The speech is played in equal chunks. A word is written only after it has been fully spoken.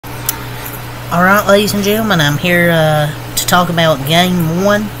Alright, ladies and gentlemen, I'm here to talk about Game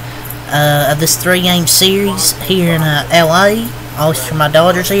 1 of this 3-game series here in LA. Also for my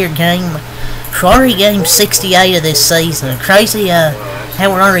Dodgers here. We're already game 68 of this season. Crazy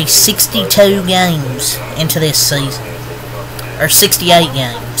how we're already 62 games into this season. Or 68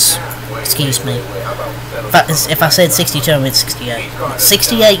 games. Excuse me. If I said 62, I meant 68.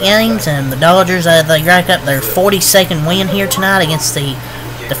 68 games, and the Dodgers, they rack up their 42nd win here tonight against the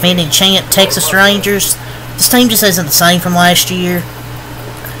defending champ Texas Rangers. This team just isn't the same from last year.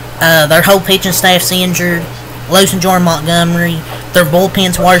 Their whole pitching staff's injured. Losing Jordan Montgomery. Their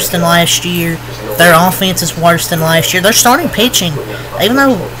bullpen's worse than last year. Their offense is worse than last year. Their starting pitching, even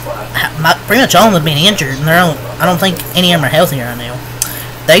though pretty much all of them have been injured, and I don't think any of them are healthy right now.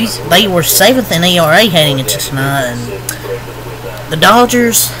 They were 7th in ERA heading into tonight, and the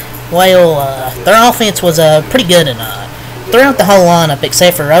Dodgers, well, their offense was pretty good tonight. Throughout the whole lineup,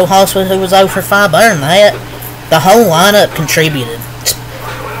 except for Rojas, who was 0 for 5. Other than that, the whole lineup contributed.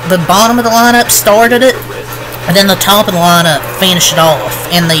 The bottom of the lineup started it, and then the top of the lineup finished it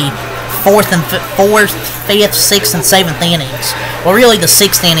off in the 4th, 5th, 6th, and 7th innings. Well, really, the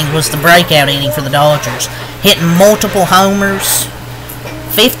 6th inning was the breakout inning for the Dodgers, hitting multiple homers.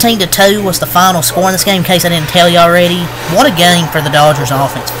 15-2 was the final score in this game, in case I didn't tell you already. What a game for the Dodgers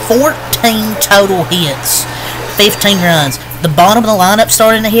offense. 14 total hits, 15 runs. The bottom of the lineup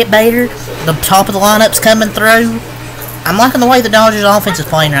starting to hit better. The top of the lineup's coming through. I'm liking the way the Dodgers offense is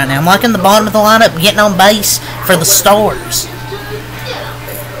playing right now. I'm liking the bottom of the lineup getting on base for the stars.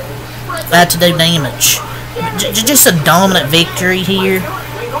 To do damage. Just a dominant victory here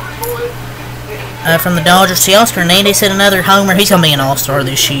from the Dodgers. Teoscar Hernandez hit another homer. He's going to be an all-star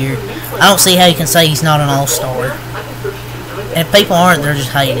this year. I don't see how you can say he's not an all-star. And if people aren't, they're just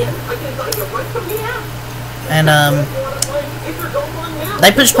hating. And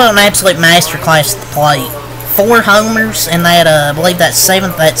they just put an absolute masterclass at the plate. 4 homers in that, I believe that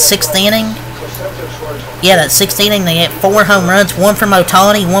 6th inning. Yeah, that 6th inning, they had 4 home runs. 1 from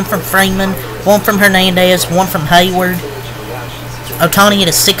Ohtani, 1 from Freeman, 1 from Hernandez, 1 from Hayward. Ohtani hit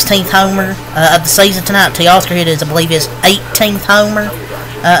his 16th homer of the season tonight. Teoscar hit his, I believe, his 18th homer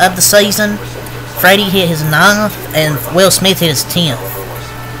of the season. Freddie hit his 9th, and Will Smith hit his 10th.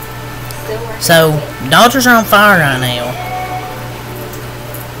 So, Dodgers are on fire right now.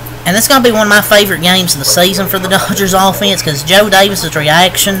 And this is going to be one of my favorite games of the season for the Dodgers offense, because Joe Davis's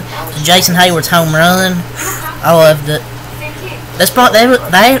reaction to Jason Hayward's home run, I loved it.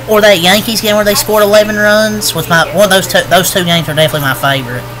 That or that Yankees game where they scored 11 runs was one of those two games are definitely my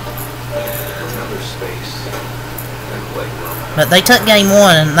favorite. But they took game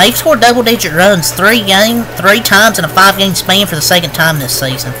 1, and they've scored double-digit runs 3 times in a 5-game span for the 2nd time this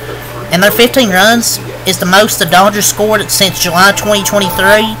season. And their 15 runs is the most the Dodgers scored since July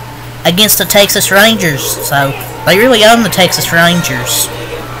 2023 against the Texas Rangers. So, they really own the Texas Rangers.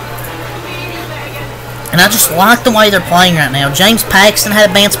 And I just like the way they're playing right now. James Paxton had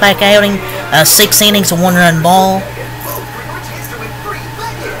a bounce-back outing. 6 innings, a 1-run ball.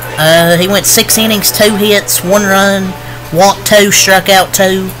 He went 6 innings, 2 hits, 1 run, walked 2, struck out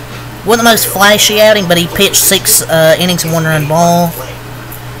 2. Wasn't the most flashy outing, but he pitched 6 innings, a 1-run ball.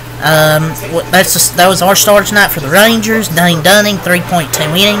 That was our starter tonight for the Rangers. Dane Dunning,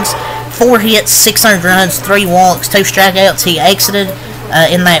 3.2 innings, 4 hits, 600 runs, 3 walks, 2 strikeouts. He exited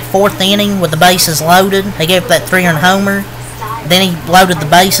in that 4th inning with the bases loaded. He gave up that 3-run homer. Then he loaded the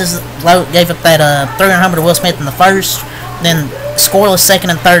bases, gave up that 3-run homer to Will Smith in the 1st. Then scoreless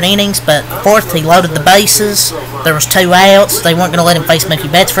 2nd and 3rd innings, but 4th he loaded the bases. There was 2 outs. They weren't going to let him face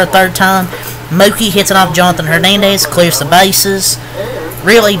Mookie Betts for a 3rd time. Mookie hits it off Jonathan Hernandez, clears the bases.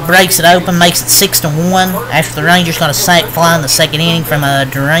 Really breaks it open, makes it 6-1 after the Rangers got a sac fly in the 2nd inning from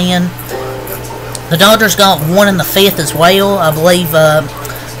Duran. The Dodgers got 1 in the 5th as well, I believe,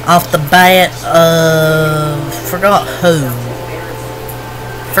 off the bat. Forgot who.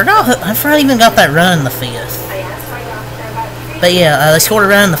 I forgot even got that run in the 5th. But yeah, they scored a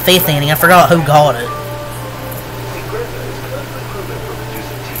run in the 5th inning. I forgot who got it.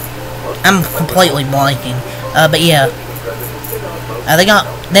 I'm completely blanking. But yeah.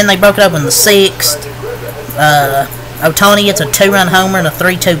 Then they broke it up in the 6th. Ohtani hits a 2-run homer and a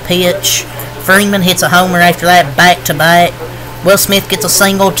 3-2 pitch. Freeman hits a homer after that, back-to-back. Will Smith gets a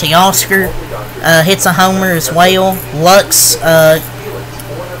single. Teoscar hits a homer as well. Lux, and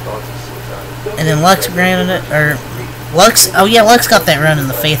then Lux grounded it, Lux got that run in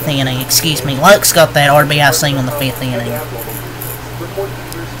the 5th inning, excuse me. Lux got that RBI single in the 5th inning.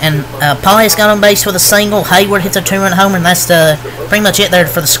 And Pius got on base with a single. Hayward hits a 2-run homer, and that's pretty much it there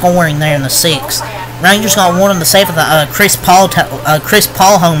for the scoring there in the 6th. Rangers got one in the 7th. Chris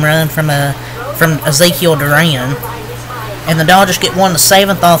Paul home run from from Ezekiel Duran. And the Dodgers get 1 in the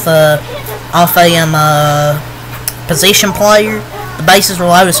 7th off a position player. The bases were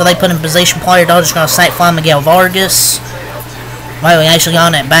loaded, so they put in position player. Dodgers going to sack fly Miguel Vargas. Well, he actually got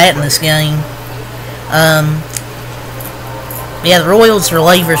on that bat in this game. Yeah, the Royals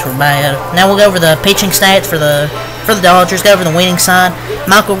relievers were bad. Now we'll go over the pitching stats for the Dodgers. Go over the winning side.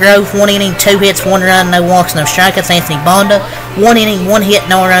 Michael Grove, 1 inning, 2 hits, 1 run, no walks, no strikeouts. Anthony Bonda, 1 inning, 1 hit,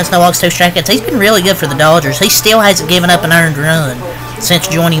 no runs, no walks, 2 strikeouts. He's been really good for the Dodgers. He still hasn't given up an earned run since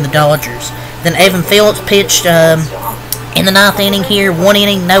joining the Dodgers. Then Evan Phillips pitched in the 9th inning here. 1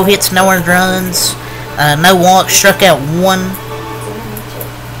 inning, no hits, no earned runs, no walks, struck out 1.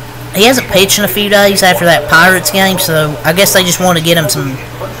 He hasn't pitched in a few days after that Pirates game, so I guess they just want to get him some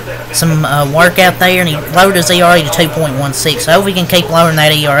work out there, and he lowered his ERA to 2.16. So I hope we can keep lowering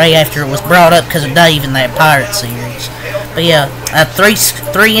that ERA after it was brought up because of Dave in that Pirates series. But yeah,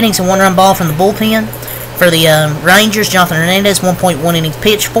 3 innings and 1 run ball from the bullpen. For the Rangers, Jonathan Hernandez, 1.1 innings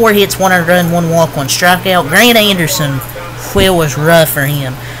pitched, 4 hits, 1 earned run, 1 walk, 1 strikeout. Grant Anderson, was rough for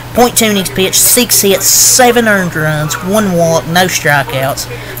him. 0.2 innings pitched, 6 hits, 7 earned runs, 1 walk, no strikeouts.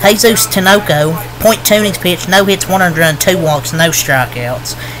 Jesus Tinoco, 0.2 innings pitched, no hits, 1 earned run, 2 walks, no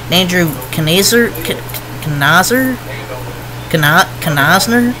strikeouts. And Andrew Knizner,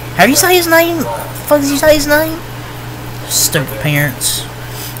 how do you say his name? Fuck does you say his name? Stupid parents.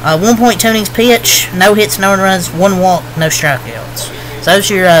 1.2 innings pitched, no hits, no earned runs, 1 walk, no strikeouts. So those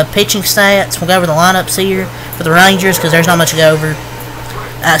are your pitching stats. We'll go over the lineups here for the Rangers because there's not much to go over.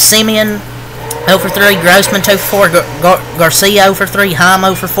 Simeon, 0 for 3. Grossman, 2 for 4. Garcia, 0 for 3. Heim,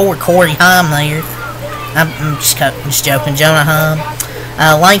 0 for 4. Corey Heim there. I'm just joking. Jonah Heim.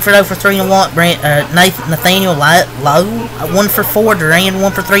 Langford, 0 for 3 and 1. Nathaniel Lowe, 1 for 4. Duran,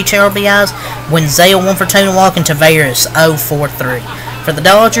 1 for 3. 2 RBIs. Wenzel, 1 for 2 and walk. And Tavares, 0 for 3. For the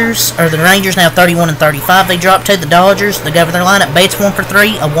Dodgers, or the Rangers, now 31 and 35. They dropped to the Dodgers. They go over their lineup. Bates, 1 for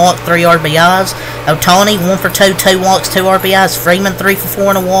 3, a walk, 3 RBIs. Ohtani, 1 for 2, 2 walks, 2 RBIs. Freeman, 3 for 4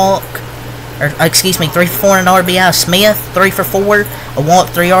 and a walk. 3 for 4 and an RBI. Smith, 3 for 4, a walk,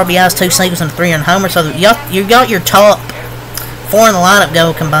 3 RBIs, 2 singles, and 3 earned homers. So you got your top 4 in the lineup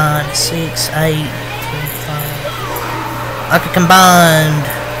go combined. 6, 8, 3, 5. Like a combined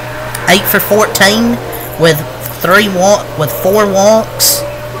 8 for 14 with 4 walks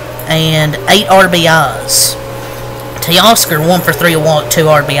and 8 RBIs. Teoscar, 1 for 3, a walk, 2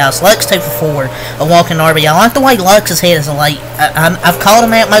 RBIs. Lux, 2 for 4, a walk and RBI. I like the way Lux's head is late. I've called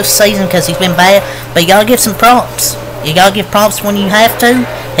him out most of the season because he's been bad, but you gotta give some props. You gotta give props when you have to.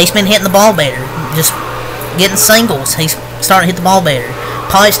 He's been hitting the ball better, just getting singles. He's starting to hit the ball better.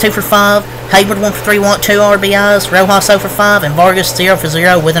 Pies, 2 for 5. Hayward, 1 for 3, walk, 2 RBIs. Rojas, 0 for 5, and Vargas, 0 for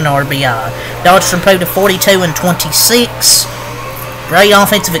 0 with an RBI. Dodgers improved to 42 and 26. Great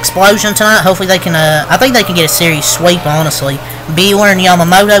offensive explosion tonight. Hopefully they can, I think they can get a series sweep, honestly. Buehler and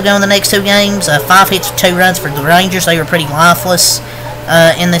Yamamoto go in the next 2 games. 5 hits, 2 runs for the Rangers. They were pretty lifeless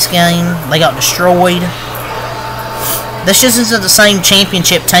in this game. They got destroyed. This just isn't the same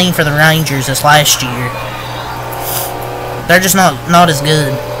championship team for the Rangers as last year. They're just not as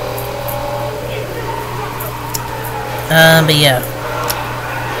good. But yeah.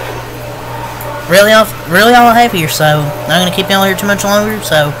 Really all I have here, so I'm not going to keep you on here too much longer.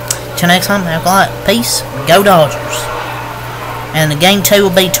 So, till next time, have a lot. Peace. Go Dodgers. And the game 2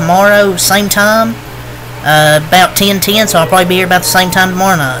 will be tomorrow, same time, about 10:10. So I'll probably be here about the same time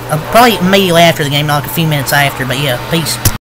tomorrow night. Probably immediately after the game, not like a few minutes after. But yeah, peace.